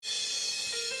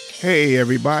Hey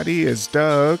everybody, it's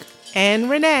Doug and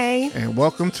Renee, and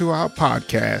welcome to our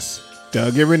podcast,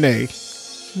 Doug and Renee,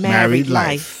 Married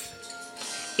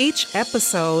Life. Each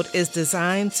episode is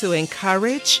designed to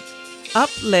encourage,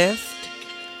 uplift,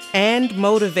 and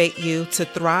motivate you to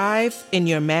thrive in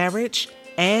your marriage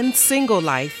and single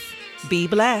life. Be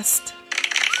blessed.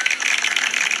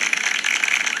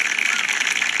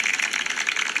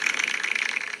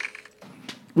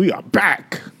 We are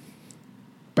back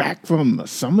from the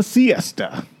summer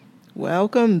siesta.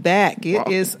 Welcome back. It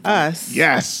is us.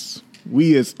 Yes,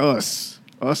 we is us.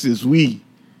 Us is we.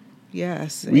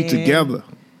 Yes. We together.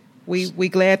 We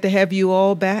glad to have you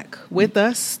all back with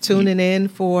us, tuning in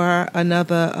for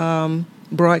another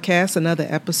broadcast, another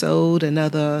episode,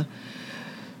 another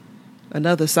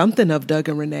something of Doug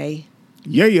and Renee.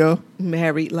 Yeah.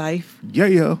 Married Life.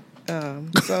 Yeah.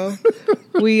 So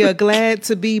we are glad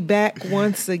to be back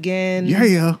once again.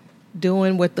 Yeah.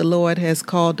 Doing what the Lord has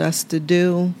called us to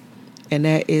do, and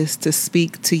that is to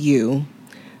speak to you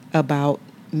about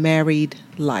married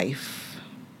life.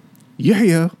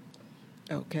 Yeah.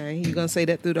 Okay, you gonna say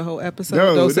that through the whole episode?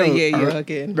 No, Don't say yeah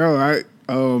again. No,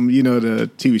 the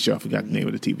TV show. I forgot the name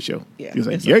of the TV show. Yeah, you was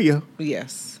like, yeah.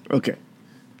 Yes. Okay.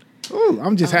 Oh,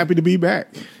 I'm just happy to be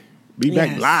back.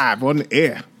 Back live on the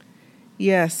air.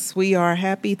 Yes, we are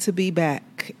happy to be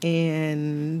back,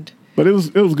 but it was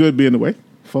good being away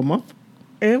for a month.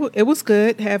 It was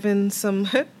good having some.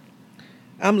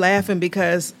 I'm laughing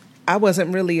because I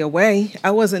wasn't really away.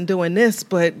 I wasn't doing this,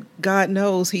 but God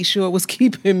knows He sure was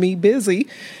keeping me busy.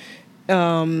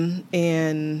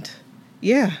 And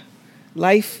yeah,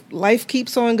 life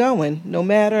keeps on going. No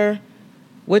matter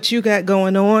what you got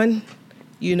going on,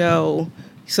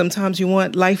 sometimes you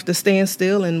want life to stand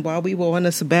still. And while we were on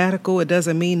a sabbatical, it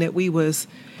doesn't mean that we was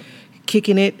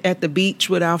kicking it at the beach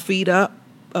with our feet up,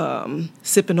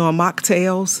 sipping on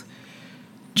mocktails.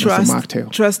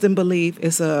 Trust and believe.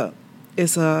 It's a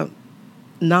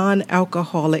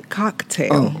non-alcoholic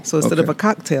cocktail. So instead of a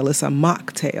cocktail, it's a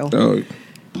mocktail. Oh,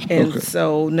 and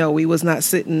so no, we was not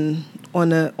sitting on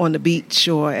the beach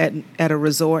or at a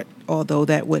resort. Although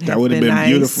that would have been nice.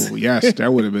 Beautiful. Yes,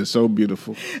 that would have been so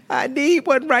beautiful. I need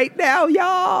one right now,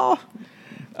 y'all.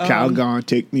 Calgon,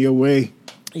 take me away.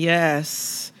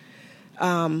 Yes.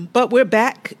 But we're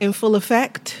back in full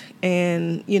effect,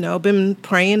 and, been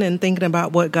praying and thinking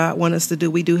about what God wants us to do.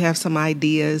 We do have some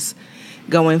ideas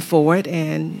going forward,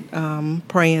 and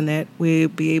praying that we'll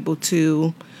be able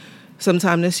to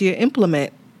sometime this year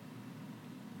implement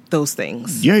those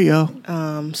things. Yeah.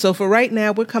 So for right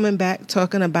now, we're coming back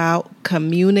talking about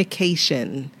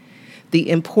communication, the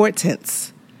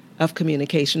importance of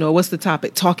communication, or what's the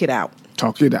topic? Talk it out.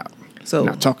 Talk it out. So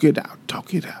now talk it out.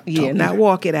 Talk it out. Yeah, not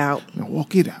walk it out. Now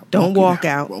walk it out. Don't walk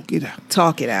out. Walk it out.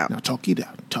 Talk it out. Now talk it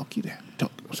out. Talk it out.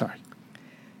 I'm sorry.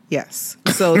 Yes.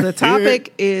 So the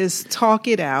topic is talk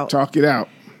it out. Talk it out.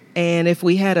 And if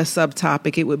we had a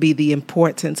subtopic, it would be the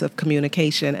importance of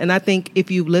communication. And I think if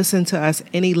you listen to us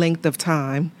any length of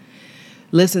time,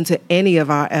 listen to any of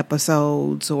our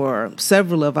episodes or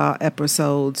several of our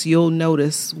episodes, you'll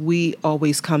notice we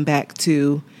always come back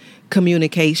to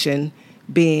communication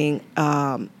being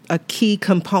a key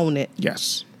component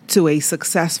to a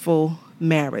successful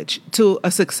marriage, to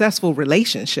a successful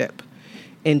relationship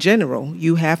in general.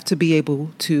 You have to be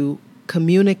able to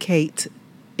communicate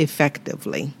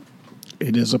effectively.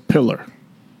 It is a pillar.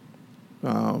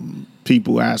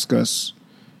 People ask us,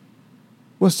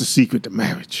 what's the secret to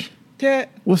marriage?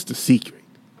 What's the secret?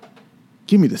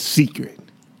 Give me the secret.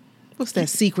 What's that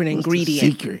secret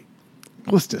ingredient?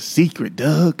 What's the secret,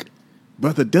 Doug?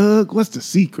 Brother Doug, what's the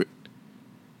secret?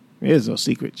 There's no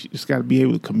secret. You just got to be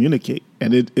able to communicate.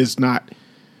 And it's not,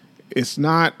 I ain't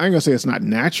going to say it's not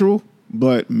natural,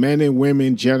 but men and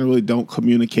women generally don't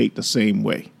communicate the same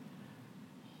way.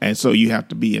 And so you have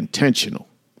to be intentional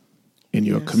in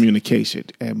your communication.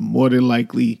 And more than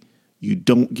likely, you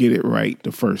don't get it right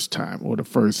the first time or the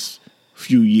first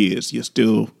few years. You're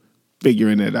still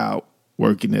figuring it out,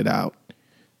 working it out.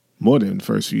 More than the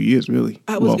first few years, really.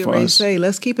 I was going to say,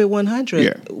 let's keep it 100.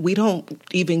 Yeah. We don't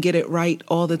even get it right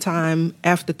all the time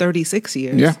after 36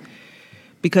 years. Yeah.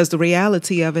 Because the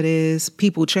reality of it is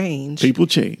people change.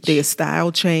 Their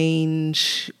style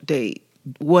change.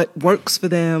 What works for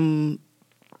them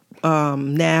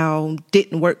now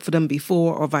didn't work for them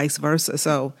before, or vice versa.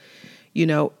 So,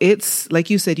 it's like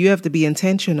you said, you have to be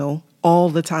intentional all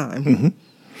the time. Mm-hmm.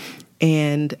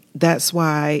 And that's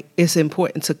why it's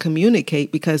important to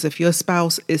communicate, because if your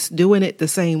spouse is doing it the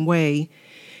same way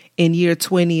in year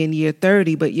 20 and year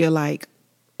 30, but you're like,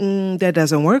 that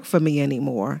doesn't work for me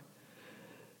anymore.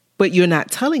 But you're not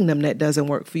telling them that doesn't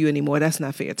work for you anymore. That's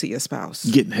not fair to your spouse.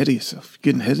 Getting ahead of yourself.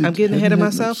 I'm getting ahead of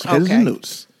myself? Okay.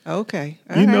 Notes. Okay.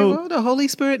 All right. Well, the Holy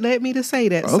Spirit led me to say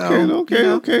that. Okay. I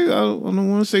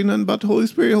don't want to say nothing about the Holy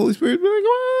Spirit. Holy Spirit be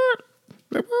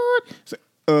like, what?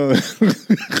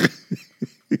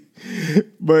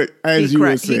 But as you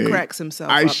were saying, he cracks himself.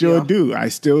 I sure do. I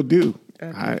still do.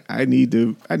 Okay. I need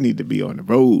to be on the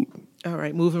road. All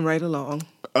right, moving right along.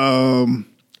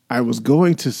 I was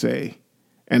going to say,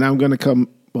 and I'm going to come.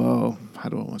 Well, how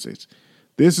do I want to say this?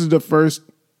 This is the first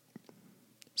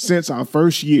since our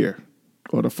first year,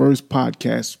 or the first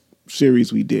podcast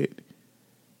series we did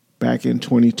back in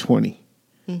 2020.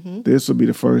 Mm-hmm. This will be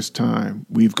the first time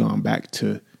we've gone back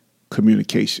to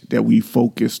communication, that we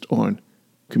focused on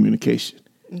communication.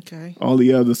 Okay. All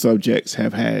the other subjects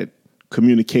have had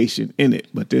communication in it,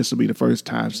 but this will be the first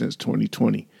time since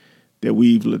 2020 that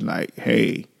we've looked like,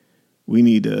 hey, we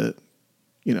need to,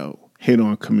 hit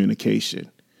on communication.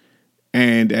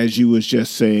 And as you was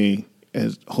just saying,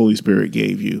 as Holy Spirit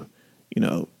gave you,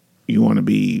 you want to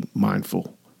be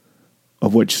mindful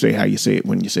of what you say, how you say it,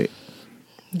 when you say it.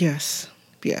 Yes.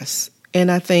 And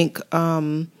I think,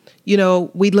 I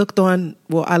looked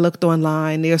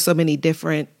online. There are so many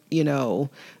different, the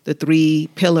 3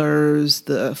 pillars,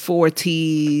 the 4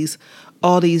 T's,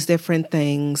 all these different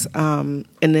things. And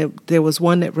there was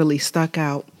one that really stuck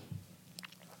out.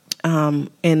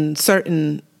 And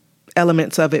certain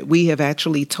elements of it we have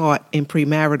actually taught in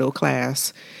premarital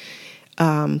class.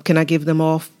 Can I give them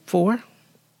all 4?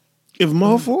 Give them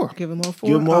all 4. Give them all 4?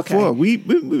 Give them all 4. We've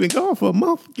been gone for a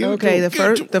month.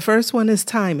 The first one is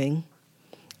timing.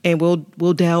 And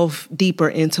we'll delve deeper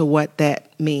into what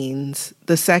that means.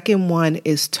 The second one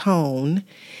is tone.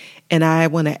 And I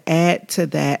want to add to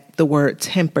that the word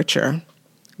temperature.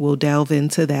 We'll delve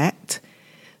into that.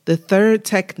 The third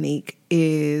technique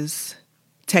is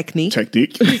technique. The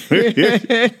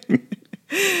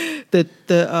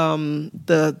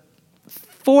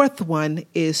fourth one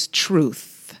is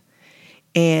truth.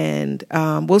 And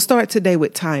we'll start today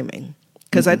with timing.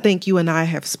 Because I think you and I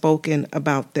have spoken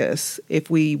about this. If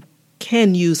we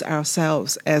can use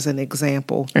ourselves as an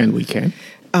example. And we can.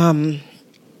 And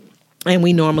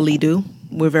we normally do.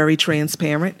 We're very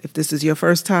transparent. If this is your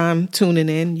first time tuning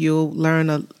in, you'll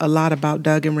learn a lot about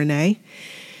Doug and Renee.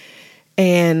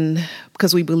 And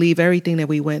because we believe everything that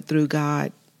we went through,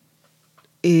 God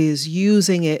is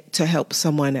using it to help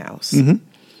someone else. Mm-hmm.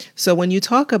 So when you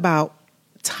talk about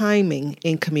timing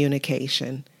in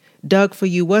communication, Doug, for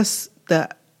you, what's the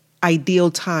ideal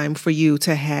time for you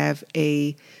to have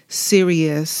a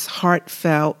serious,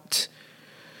 heartfelt,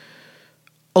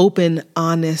 open,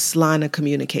 honest line of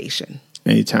communication?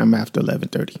 Anytime after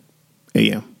 11:30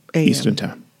 a.m. Eastern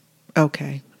time.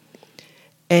 Okay.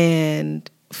 And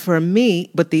for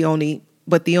me, but the only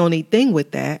thing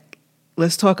with that,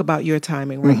 let's talk about your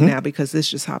timing right now, because this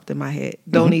just hopped in my head.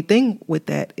 The only thing with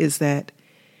that is that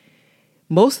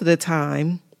most of the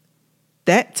time,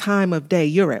 that time of day,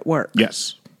 you're at work.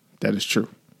 Yes, that is true.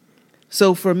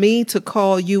 So for me to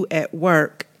call you at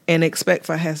work and expect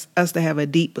for us to have a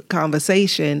deep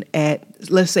conversation at,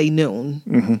 let's say,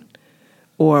 noon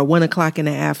or 1 o'clock in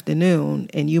the afternoon,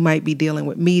 and you might be dealing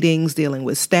with meetings, dealing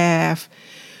with staff,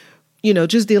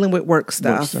 just dealing with work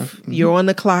stuff. You're on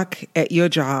the clock at your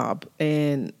job,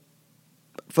 and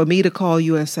for me to call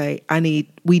you and say,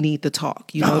 we need to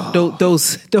talk.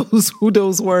 Those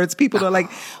words, people are like,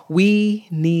 we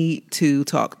need to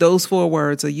talk. Those 4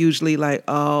 words are usually like,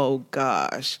 oh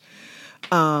gosh.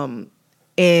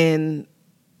 And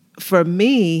for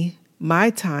me, my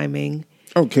timing.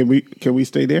 Oh, can we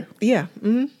stay there? Yeah.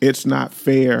 Mm-hmm. It's not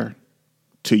fair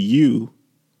to you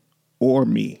or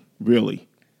me, really.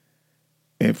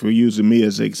 And if we're using me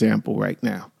as an example right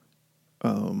now,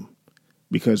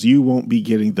 because you won't be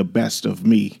getting the best of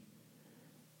me,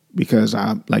 because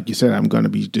like you said, I'm going to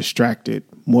be distracted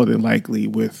more than likely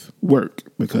with work,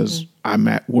 because I'm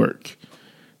at work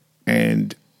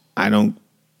and I don't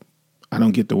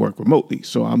get to work remotely.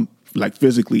 So I'm like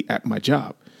physically at my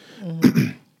job.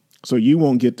 So you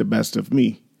won't get the best of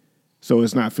me. So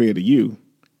it's not fair to you.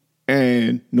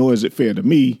 And nor is it fair to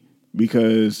me,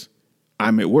 because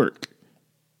I'm at work.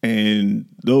 And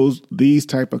these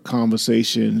type of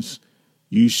conversations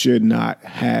you should not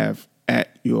have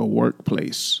at your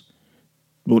workplace.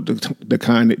 The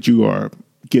kind that you are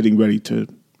getting ready to,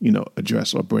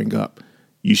 address or bring up,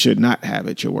 you should not have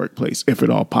at your workplace, if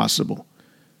at all possible.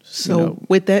 So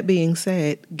with that being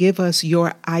said, give us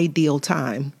your ideal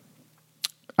time.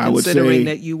 I would say, considering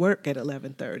that you work at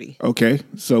 11:30. Okay,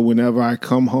 so whenever I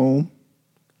come home,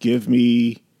 give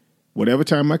me whatever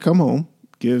time I come home.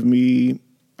 Give me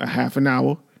a half an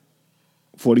hour,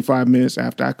 45 minutes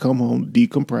after I come home,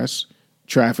 decompress,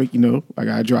 traffic, I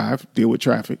got to drive, deal with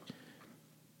traffic.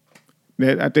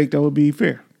 I think that would be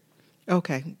fair.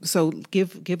 Okay. So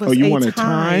give us you a want time. a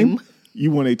time?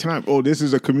 You want a time? Oh, this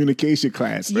is a communication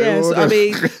class. Yes. Oh, I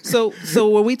mean, so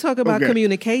when we talk about Okay.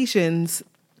 communications,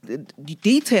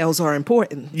 details are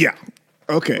important. Yeah.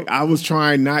 Okay. I was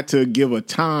trying not to give a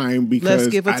time because Let's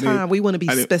give a time. We want to be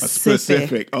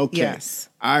specific. Okay. Yes.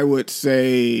 I would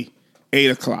say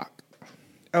 8:00.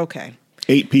 Okay.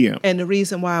 8 p.m. And the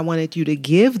reason why I wanted you to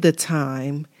give the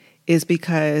time is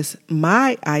because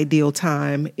my ideal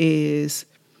time is,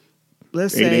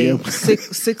 let's 8 say, a.m.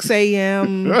 6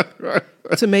 a.m.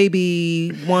 to maybe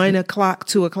 1 o'clock,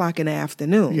 2 o'clock in the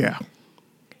afternoon. Yeah.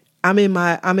 I'm in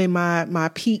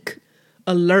my peak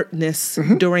alertness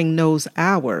during those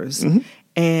hours.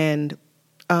 And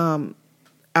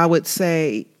I would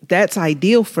say that's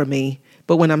ideal for me.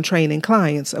 But when I'm training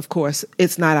clients, of course,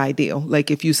 it's not ideal. Like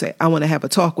if you say, I want to have a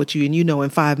talk with you and in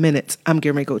 5 minutes, I'm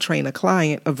getting ready to go train a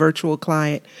client, a virtual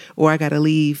client, or I got to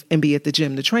leave and be at the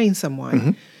gym to train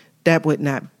someone. That would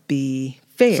not be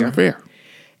fair. It's not fair.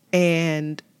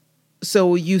 And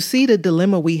so you see the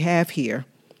dilemma we have here.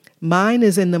 Mine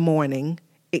is in the morning.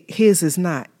 His is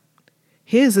not.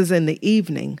 His is in the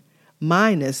evening.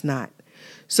 Mine is not.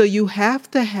 So you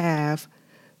have to have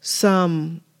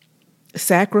some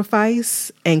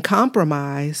sacrifice and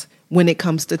compromise when it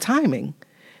comes to timing,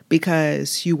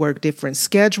 because you work different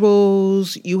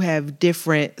schedules, you have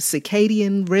different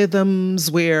circadian rhythms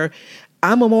where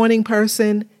I'm a morning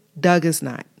person, Doug is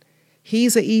not.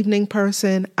 He's an evening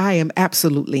person, I am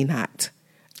absolutely not.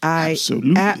 Absolutely.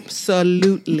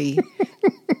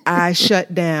 I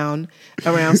shut down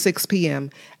around 6 p.m.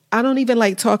 I don't even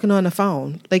like talking on the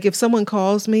phone. Like if someone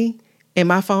calls me and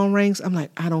my phone rings, I'm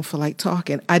like, I don't feel like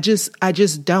talking. I just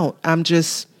don't. I'm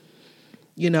just,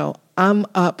 I'm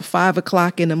up 5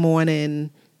 o'clock in the morning,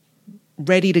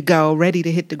 ready to go, ready to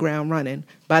hit the ground running.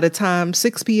 By the time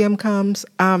 6 p.m. comes,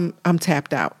 I'm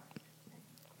tapped out.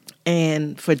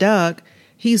 And for Doug,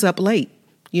 he's up late.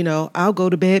 I'll go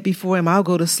to bed before him. I'll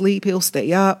go to sleep. He'll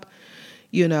stay up.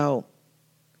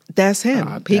 That's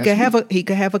him. He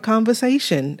could have a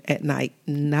conversation at night,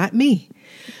 not me.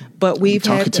 But we've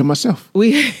talking had to myself.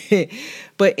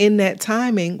 But in that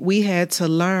timing, we had to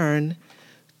learn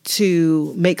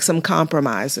to make some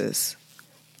compromises.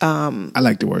 I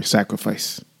like the word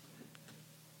sacrifice.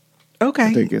 Okay.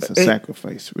 I think it's a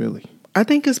sacrifice, really. I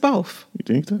think it's both. You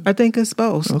think so? I think it's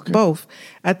both. Okay. Both.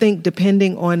 I think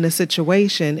depending on the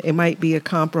situation, it might be a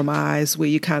compromise where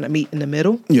you kind of meet in the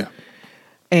middle. Yeah.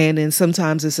 And then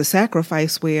sometimes it's a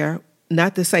sacrifice where,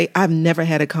 not to say I've never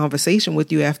had a conversation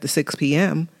with you after 6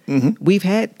 p.m. We've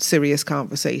had serious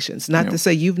conversations. Not to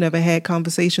say you've never had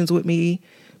conversations with me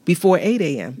before 8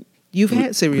 a.m. You've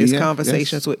had serious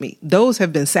conversations with me. Those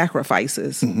have been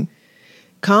sacrifices.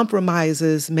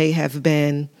 Compromises may have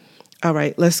been, all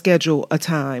right, let's schedule a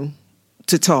time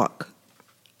to talk.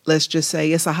 Let's just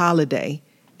say it's a holiday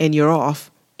and you're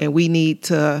off and we need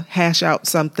to hash out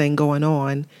something going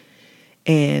on.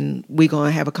 And we're going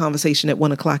to have a conversation at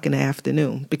 1 o'clock in the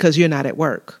afternoon because you're not at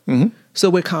work.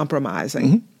 So we're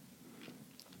compromising.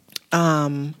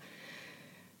 I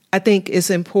think it's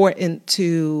important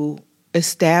to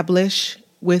establish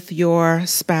with your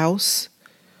spouse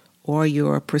or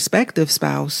your prospective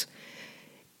spouse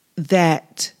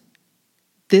that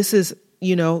this is,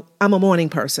 I'm a morning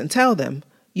person. Tell them,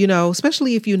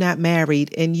 especially if you're not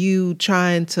married and you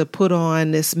trying to put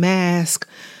on this mask.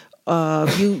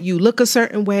 You look a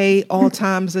certain way all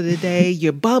times of the day.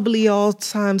 You're bubbly all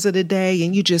times of the day,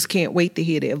 and you just can't wait to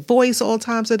hear their voice all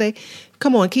times of the day.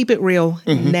 Come on, keep it real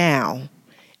now,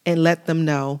 and let them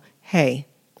know, hey,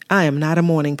 I am not a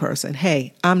morning person.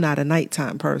 Hey, I'm not a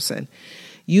nighttime person.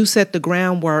 You set the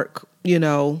groundwork,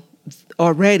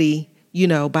 already,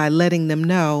 by letting them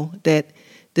know that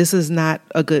this is not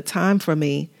a good time for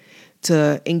me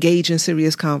to engage in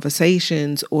serious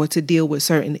conversations or to deal with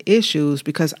certain issues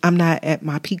because I'm not at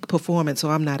my peak performance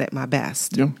or I'm not at my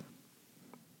best. Yeah.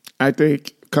 I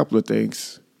think a couple of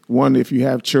things. One, if you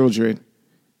have children,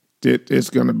 it's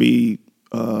going to be,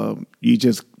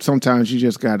 sometimes you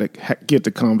just got to get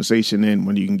the conversation in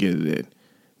when you can get it in,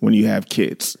 when you have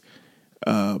kids.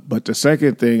 But the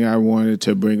second thing I wanted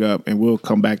to bring up, and we'll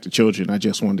come back to children, I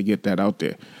just wanted to get that out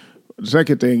there. The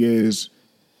second thing is,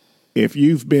 if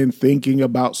you've been thinking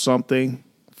about something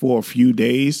for a few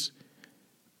days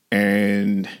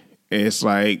and it's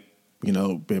like,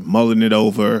 been mulling it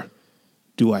over,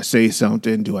 do I say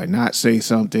something? Do I not say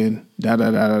something?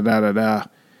 Da-da-da-da-da-da-da.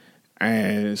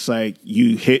 And it's like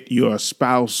you hit your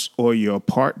spouse or your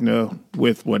partner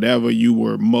with whatever you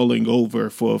were mulling over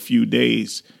for a few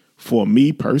days for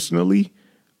me personally,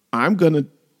 I'm going to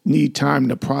need time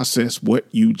to process what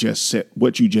you just said,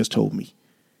 what you just told me.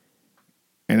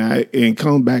 And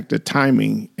come back to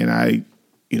timing, and I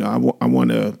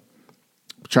want to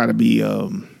try to be,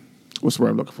 what's the word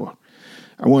I'm looking for?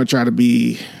 I want to try to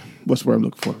be, what's the word I'm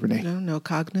looking for, Renee? No,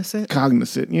 cognizant.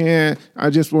 Cognizant. Yeah. I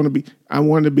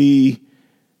want to be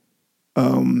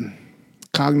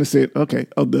cognizant, okay,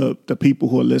 of the people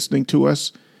who are listening to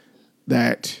us,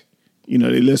 that, they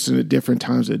listen at different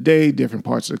times of the day, different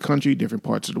parts of the country, different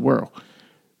parts of the world.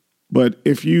 But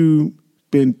if you've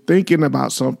been thinking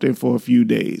about something for a few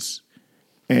days,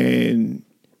 and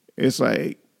it's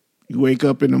like you wake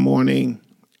up in the morning,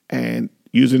 and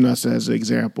using us as an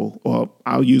example, or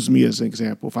I'll use me as an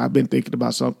example. If I've been thinking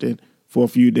about something for a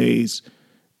few days,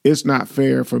 it's not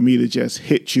fair for me to just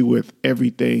hit you with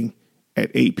everything at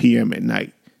 8 p.m. at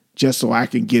night just so I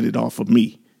can get it off of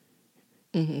me.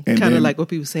 Mm-hmm. Kind of like what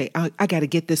people say, I got to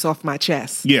get this off my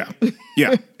chest. Yeah.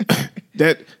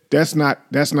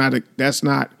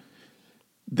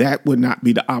 that would not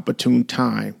be the opportune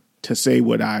time to say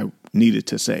what I needed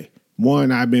to say.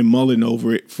 One, I've been mulling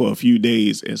over it for a few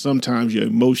days, and sometimes your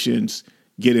emotions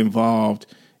get involved,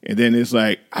 and then it's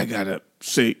like, I gotta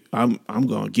say, I'm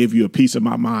gonna give you a piece of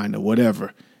my mind or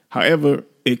whatever. However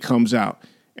it comes out.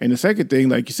 And the second thing,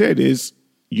 like you said, is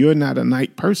you're not a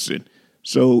night person.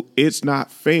 So it's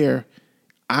not fair.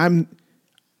 I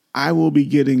will be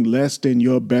getting less than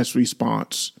your best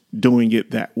response doing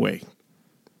it that way.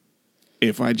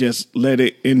 If I just let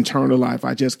it internalize, if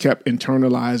I just kept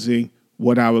internalizing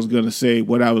what I was going to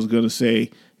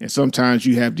say. And sometimes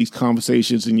you have these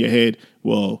conversations in your head.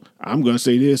 Well, I'm going to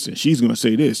say this and she's going to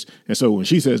say this. And so when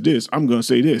she says this, I'm going to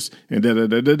say this and da, da,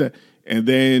 da, da, da. And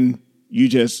then you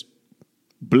just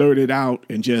blurt it out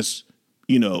and just,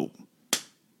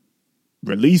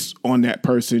 release on that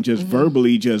person, just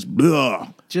verbally, just blah.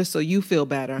 Just so you feel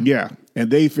better. Yeah.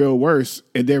 And they feel worse.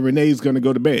 And then Renee's going to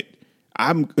go to bed.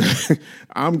 I'm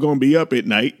going to be up at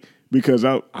night because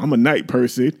I'm a night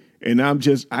person. And I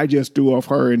just threw off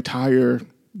her entire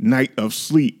night of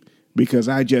sleep because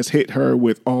I just hit her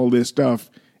with all this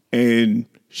stuff. And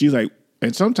she's like,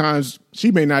 and sometimes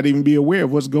she may not even be aware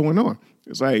of what's going on.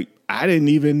 It's like, I didn't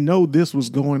even know this was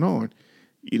going on.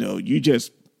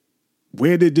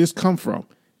 Where did this come from?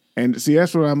 And see,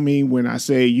 that's what I mean when I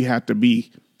say you have to be,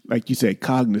 like you said,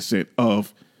 cognizant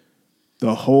of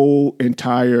the whole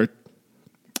entire,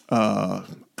 I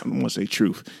don't want to say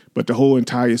truth, but the whole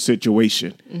entire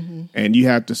situation. Mm-hmm. And you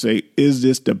have to say, is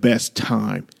this the best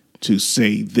time to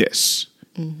say this?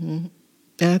 Mm-hmm.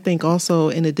 And I think also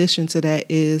in addition to that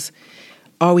is,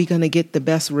 are we going to get the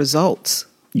best results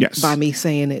by me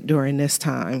saying it during this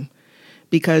time?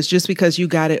 Because just because you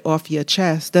got it off your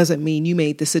chest doesn't mean you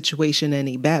made the situation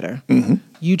any better. Mm-hmm.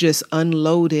 You just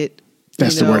unloaded.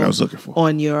 That's the word I was looking for.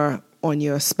 On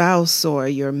your spouse or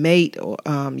your mate or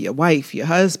your wife, your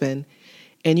husband,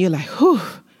 and you're like, whew,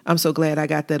 I'm so glad I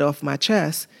got that off my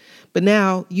chest. But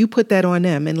now you put that on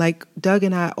them. And like Doug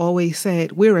and I always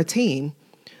said, we're a team.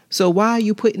 So why are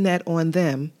you putting that on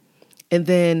them? And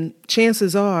then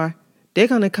chances are they're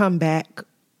going to come back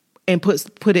and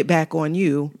put it back on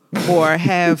you, or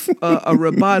have a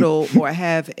rebuttal, or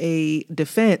have a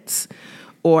defense,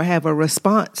 or have a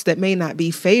response that may not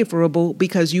be favorable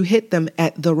because you hit them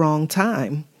at the wrong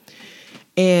time.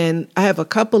 And I have a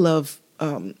couple of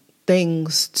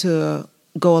things to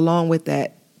go along with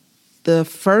that. The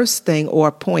first thing, or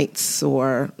points,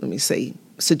 or let me say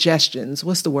suggestions,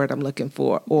 what's the word I'm looking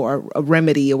for, or a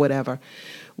remedy or whatever.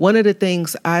 One of the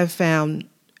things I've found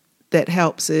that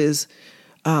helps is,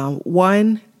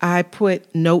 one, I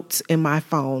put notes in my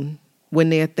phone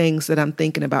when there are things that I'm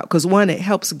thinking about. Because one, it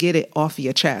helps get it off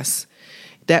your chest.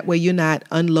 That way you're not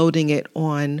unloading it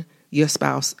on your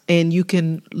spouse. And you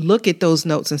can look at those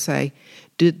notes and say,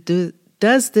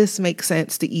 does this make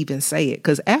sense to even say it?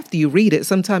 Because after you read it,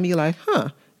 sometimes you're like,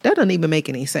 that doesn't even make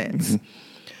any sense. Mm-hmm.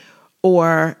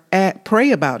 Or pray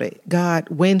about it. God,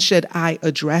 when should I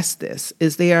address this?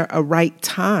 Is there a right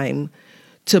time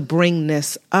to bring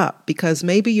this up? Because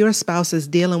maybe your spouse is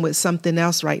dealing with something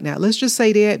else right now. Let's just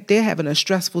say they're having a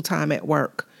stressful time at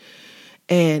work.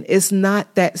 And it's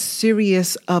not that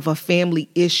serious of a family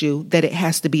issue that it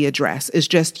has to be addressed. It's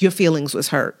just your feelings was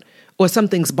hurt, or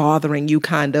something's bothering you,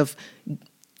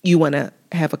 you want to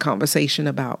have a conversation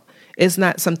about. It's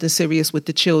not something serious with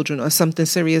the children, or something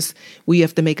serious where you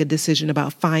have to make a decision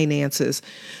about finances.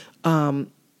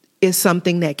 It's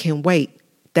something that can wait.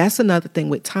 That's another thing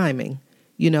with timing.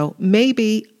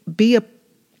 Maybe be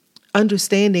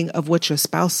understanding of what your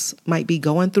spouse might be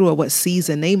going through or what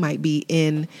season they might be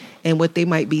in and what they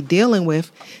might be dealing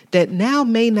with, that now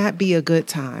may not be a good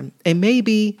time. And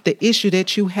maybe the issue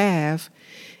that you have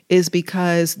is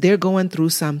because they're going through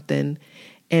something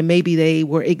and maybe they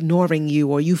were ignoring you,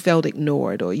 or you felt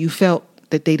ignored, or you felt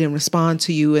that they didn't respond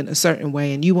to you in a certain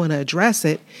way and you want to address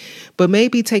it, but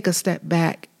maybe take a step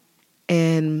back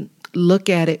and look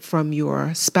at it from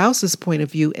your spouse's point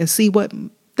of view and see what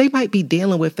they might be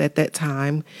dealing with at that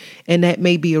time. And that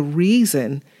may be a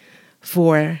reason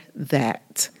for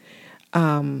that.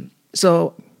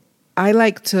 So I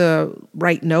like to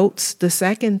write notes. The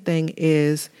second thing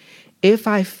is, if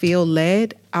I feel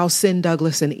led, I'll send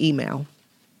Douglas an email.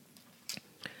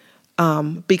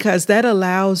 Because that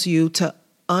allows you to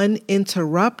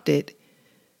uninterrupted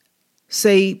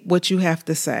say what you have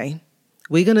to say.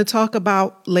 We're going to talk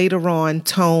about later on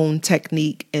tone,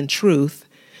 technique, and truth.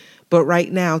 But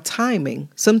right now, timing.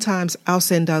 Sometimes I'll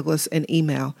send Douglas an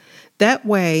email. That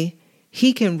way,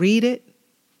 he can read it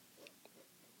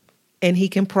and he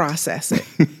can process it.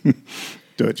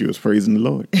 Thought you was praising the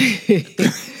Lord.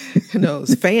 No,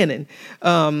 it's fanning.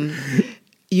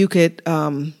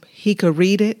 He could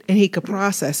read it and he could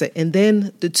process it. And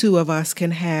then the two of us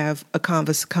can have a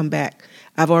come back.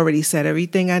 I've already said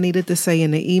everything I needed to say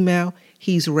in the email.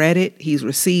 He's read it. He's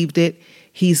received it.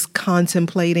 He's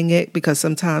contemplating it, because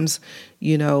sometimes,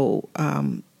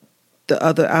 I'm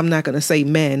not going to say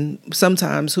men,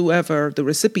 sometimes whoever the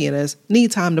recipient is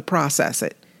need time to process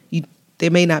it.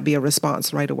 There may not be a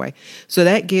response right away. So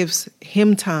that gives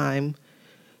him time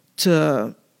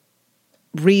to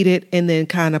read it and then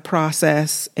kind of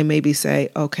process and maybe say,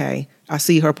 okay, I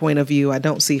see her point of view. I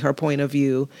don't see her point of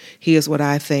view. Here's what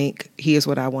I think. Here's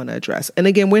what I want to address. And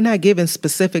again, we're not giving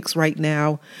specifics right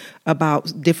now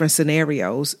about different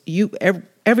scenarios.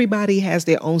 Everybody has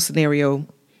their own scenario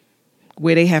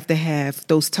where they have to have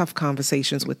those tough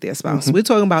conversations with their spouse. Mm-hmm. We're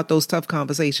talking about those tough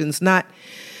conversations, not,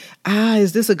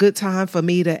 is this a good time for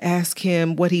me to ask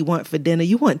him what he wants for dinner?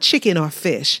 You want chicken or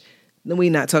fish?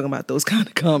 We're not talking about those kind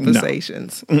of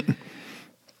conversations. No.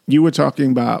 You were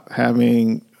talking about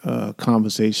having a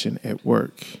conversation at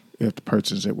work, if the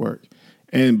person's at work.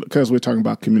 And because we're talking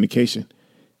about communication,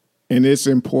 and it's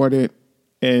important,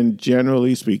 and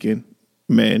generally speaking,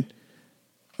 men,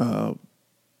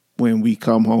 when we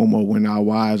come home or when our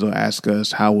wives will ask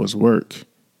us, how was work?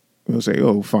 We'll say,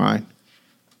 oh, fine.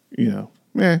 It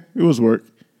was work.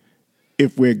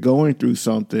 If we're going through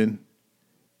something,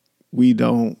 we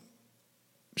don't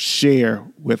share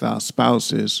with our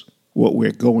spouses what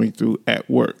we're going through at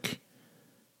work.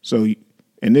 So,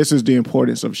 and this is the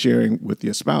importance of sharing with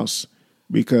your spouse,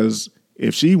 because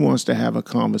if she wants to have a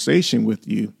conversation with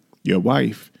you, your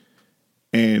wife,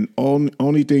 and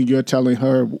only thing you're telling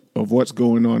her of what's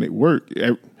going on at work,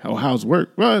 or how's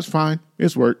work, well, it's fine,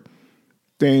 it's work,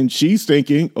 then she's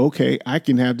thinking, okay, I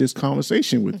can have this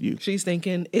conversation with you. She's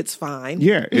thinking, it's fine.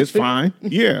 Yeah, it's fine.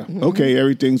 Yeah, okay,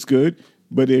 everything's good.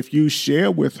 But if you share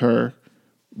with her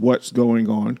what's going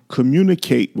on,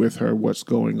 communicate with her what's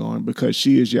going on, because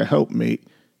she is your helpmate,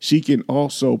 she can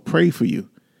also pray for you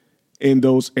in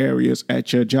those areas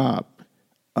at your job.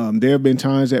 There have been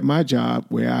times at my job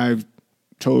where I've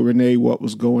told Renee what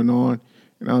was going on,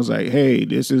 and I was like, hey,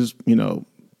 this is,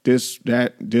 this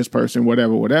person,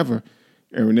 whatever.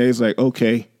 And Renee's like,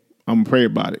 okay, I'm going to pray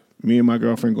about it. Me and my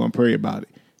girlfriend going to pray about it.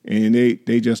 And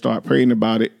they just start praying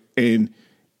about it, and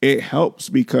it helps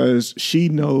because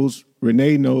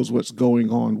Renee knows what's going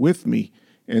on with me.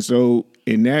 And so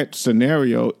in that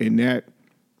scenario,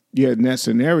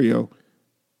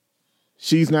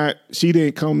 she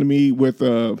didn't come to me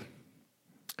with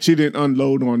she didn't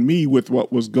unload on me with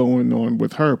what was going on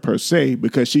with her per se,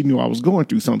 because she knew I was going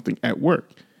through something at work.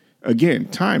 Again,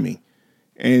 timing,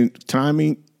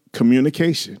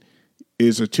 communication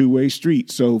is a two-way street.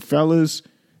 So fellas,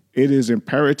 it is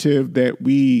imperative that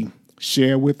we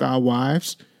share with our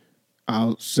wives,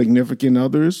 our significant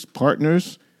others,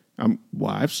 partners,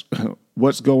 wives,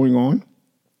 what's going on.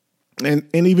 And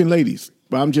even ladies.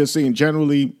 But I'm just saying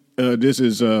generally, this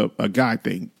is a guy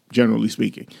thing, generally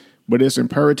speaking. But it's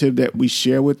imperative that we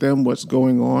share with them what's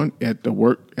going on at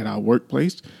our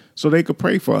workplace, so they could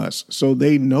pray for us, so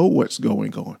they know what's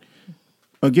going on.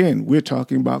 Again, we're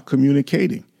talking about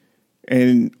communicating.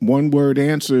 And one word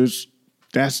answers,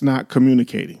 that's not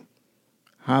communicating.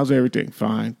 How's everything?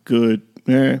 Fine, good.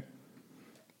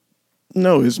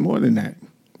 No, it's more than that.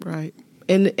 Right.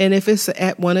 And if it's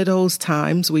at one of those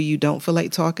times where you don't feel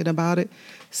like talking about it,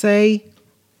 say,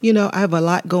 I have a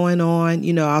lot going on.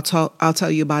 I'll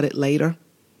tell you about it later.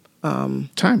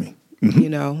 Timing.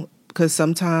 Mm-hmm. Because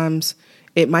sometimes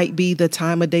it might be the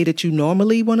time of day that you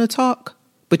normally want to talk,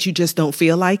 but you just don't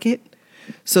feel like it.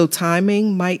 So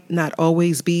timing might not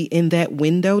always be in that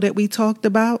window that we talked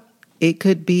about. It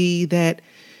could be that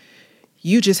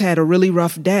you just had a really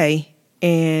rough day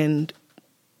and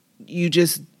you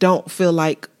just don't feel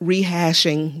like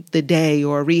rehashing the day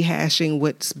or rehashing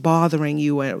what's bothering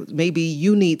you. And maybe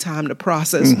you need time to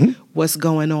process what's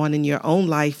going on in your own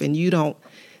life, and you don't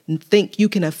think you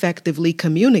can effectively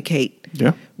communicate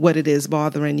what it is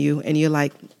bothering you. And you're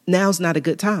like, now's not a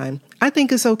good time. I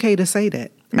think it's okay to say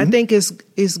that. I think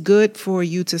it's good for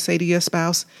you to say to your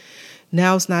spouse,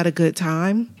 now's not a good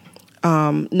time.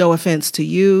 No offense to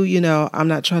you, I'm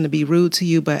not trying to be rude to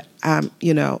you, but I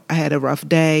had a rough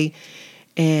day,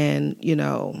 and,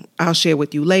 I'll share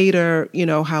with you later,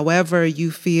 however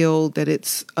you feel that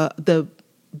it's the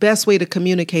best way to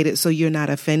communicate it so you're not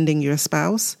offending your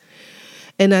spouse.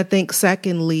 And I think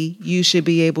secondly, you should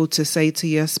be able to say to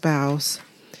your spouse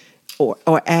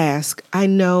or ask, I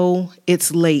know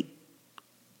it's late,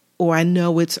 or I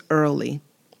know it's early.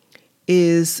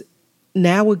 Is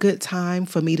now a good time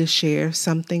for me to share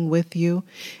something with you?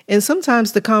 And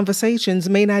sometimes the conversations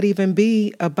may not even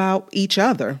be about each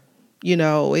other.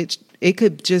 It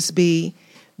could just be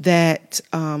that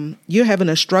you're having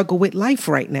a struggle with life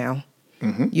right now.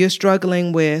 You're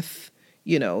struggling with,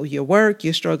 your work.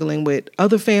 You're struggling with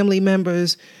other family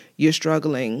members. You're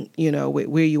struggling, with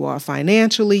where you are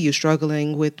financially. You're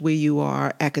struggling with where you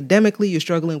are academically. You're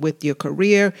struggling with your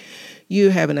career.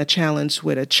 You're having a challenge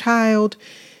with a child.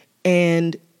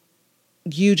 And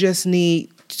you just need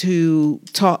to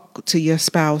talk to your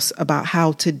spouse about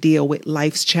how to deal with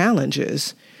life's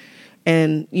challenges.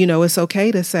 And, it's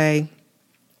okay to say,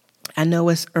 I know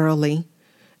it's early.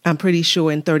 I'm pretty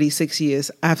sure in 36 years,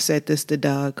 I've said this to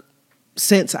Doug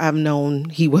since I've known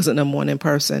he wasn't a morning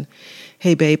person.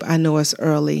 Hey, babe, I know it's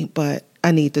early, but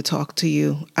I need to talk to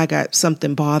you. I got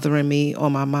something bothering me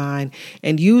on my mind.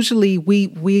 And usually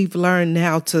we've learned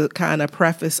now to kind of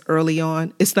preface early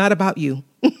on, it's not about you.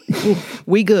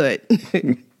 We good.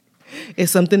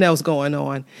 It's something else going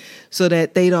on, so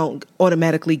that they don't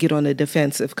automatically get on the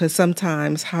defensive. Because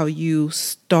sometimes how you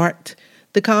start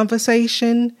the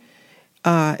conversation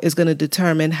is going to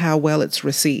determine how well it's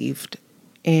received.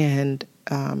 And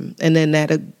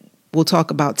then we'll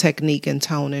talk about technique and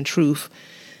tone and truth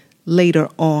later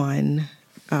on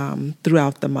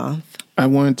throughout the month. I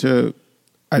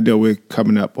know we're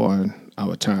coming up on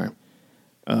our time.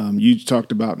 You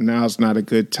talked about now's not a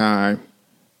good time.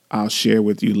 I'll share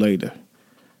with you later.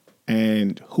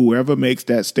 And whoever makes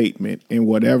that statement in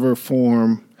whatever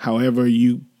form, however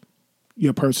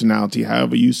your personality,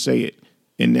 however you say it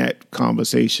in that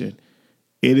conversation,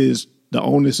 the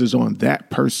onus is on that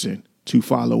person to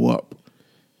follow up,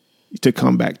 to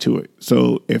come back to it.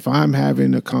 So if I'm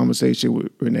having a conversation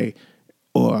with Renee,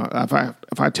 or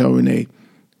if I tell Renee,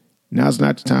 now's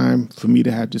not the time for me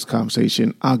to have this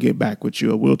conversation, I'll get back with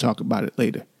you, or we'll talk about it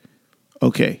later.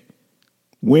 Okay.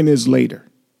 When is later?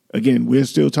 Again, we're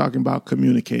still talking about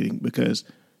communicating, because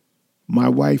my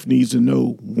wife needs to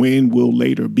know when will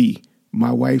later be.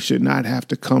 My wife should not have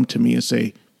to come to me and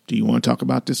say, do you want to talk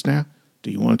about this now?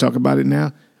 Do you want to talk about it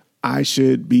now? I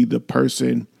should be the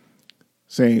person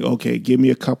saying, okay, give me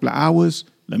a couple of hours.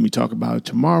 Let me talk about it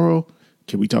tomorrow.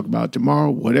 Can we talk about it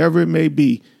tomorrow? Whatever it may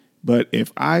be. But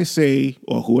if I say,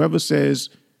 or whoever says,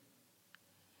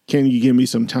 can you give me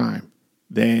some time?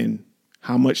 Then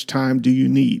how much time do you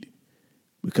need?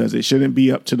 Because it shouldn't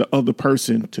be up to the other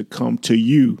person to come to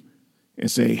you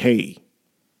and say, hey,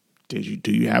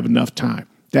 do you have enough time?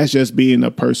 That's just being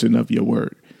a person of your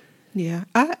word. Yeah,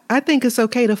 I think it's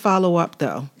okay to follow up,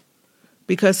 though,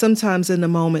 because sometimes in the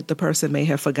moment the person may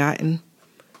have forgotten.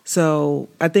 So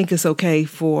I think it's okay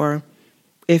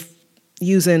if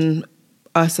using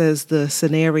us as the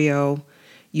scenario,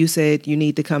 you said you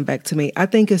need to come back to me. I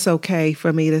think it's okay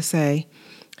for me to say,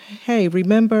 hey,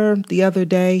 remember the other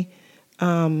day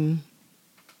I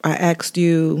asked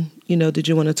you, did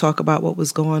you want to talk about what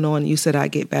was going on? You said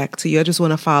I'd get back to you. I just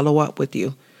want to follow up with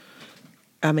you.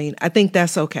 I mean, I think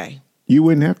that's okay. You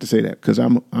wouldn't have to say that, because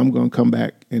I'm going to come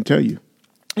back and tell you.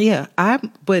 Yeah,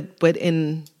 but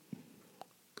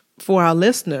for our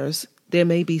listeners, there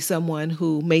may be someone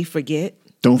who may forget.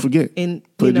 Don't forget. And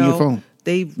put it in your phone.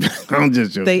 I'm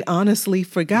just joking. They honestly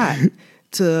forgot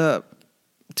to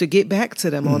get back to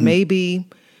them, or maybe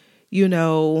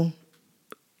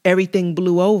everything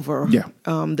blew over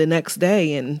the next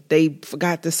day and they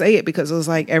forgot to say it because it was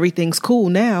like everything's cool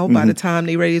now. By the time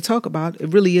they're ready to talk about it, it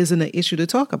really isn't an issue to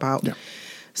talk about. Yeah.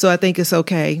 So I think it's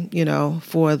okay,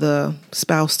 for the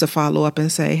spouse to follow up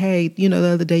and say, hey, the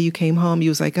other day you came home, you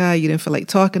was like, you didn't feel like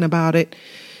talking about it.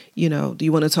 Do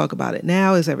you want to talk about it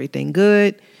now? Is everything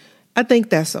good? I think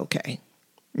that's okay.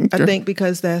 Okay. I think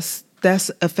because that's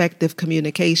effective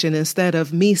communication instead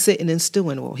of me sitting and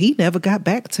stewing. Well, he never got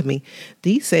back to me.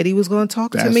 He said he was going to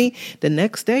talk to me the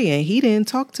next day, and he didn't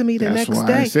talk to me the next day. That's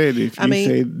why I said if you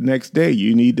say next day,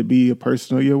 you need to be a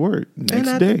person of your word.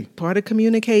 Next day. Part of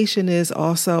communication is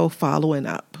also following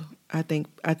up. I think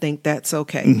that's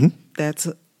okay.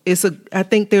 Mm-hmm. I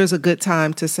think there's a good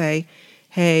time to say,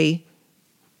 hey,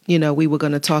 we were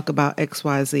going to talk about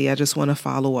XYZ. I just want to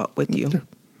follow up with you. Okay.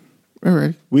 All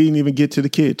right. We didn't even get to the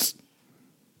kids.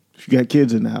 If you got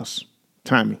kids in the house,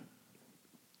 timing.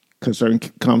 Because certain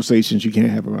conversations you can't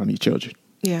have around your children.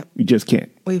 Yeah. You just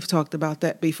can't. We've talked about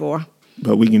that before.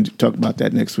 But we can talk about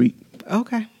that next week.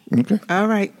 Okay. Okay. All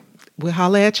right. We'll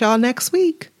holler at y'all next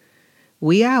week.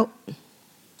 We out.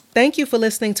 Thank you for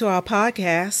listening to our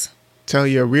podcast. Tell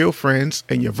your real friends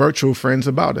and your virtual friends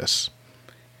about us.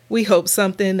 We hope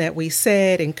something that we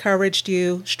said encouraged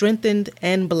you, strengthened,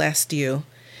 and blessed you.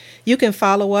 You can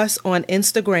follow us on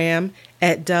Instagram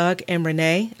at Doug and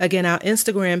Renee. Again, our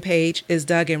Instagram page is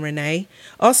Doug and Renee.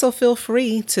 Also, feel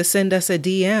free to send us a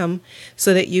DM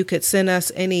so that you could send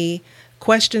us any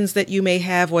questions that you may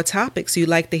have or topics you'd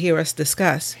like to hear us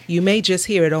discuss. You may just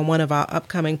hear it on one of our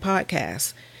upcoming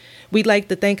podcasts. We'd like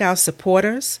to thank our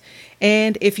supporters.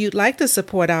 And if you'd like to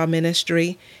support our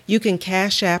ministry, you can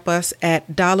Cash App us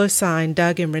at $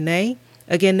 Doug and Renee.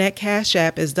 Again, that Cash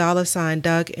App is $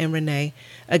 Doug and Renee.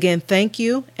 Again, thank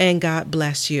you and God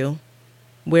bless you.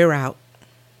 We're out.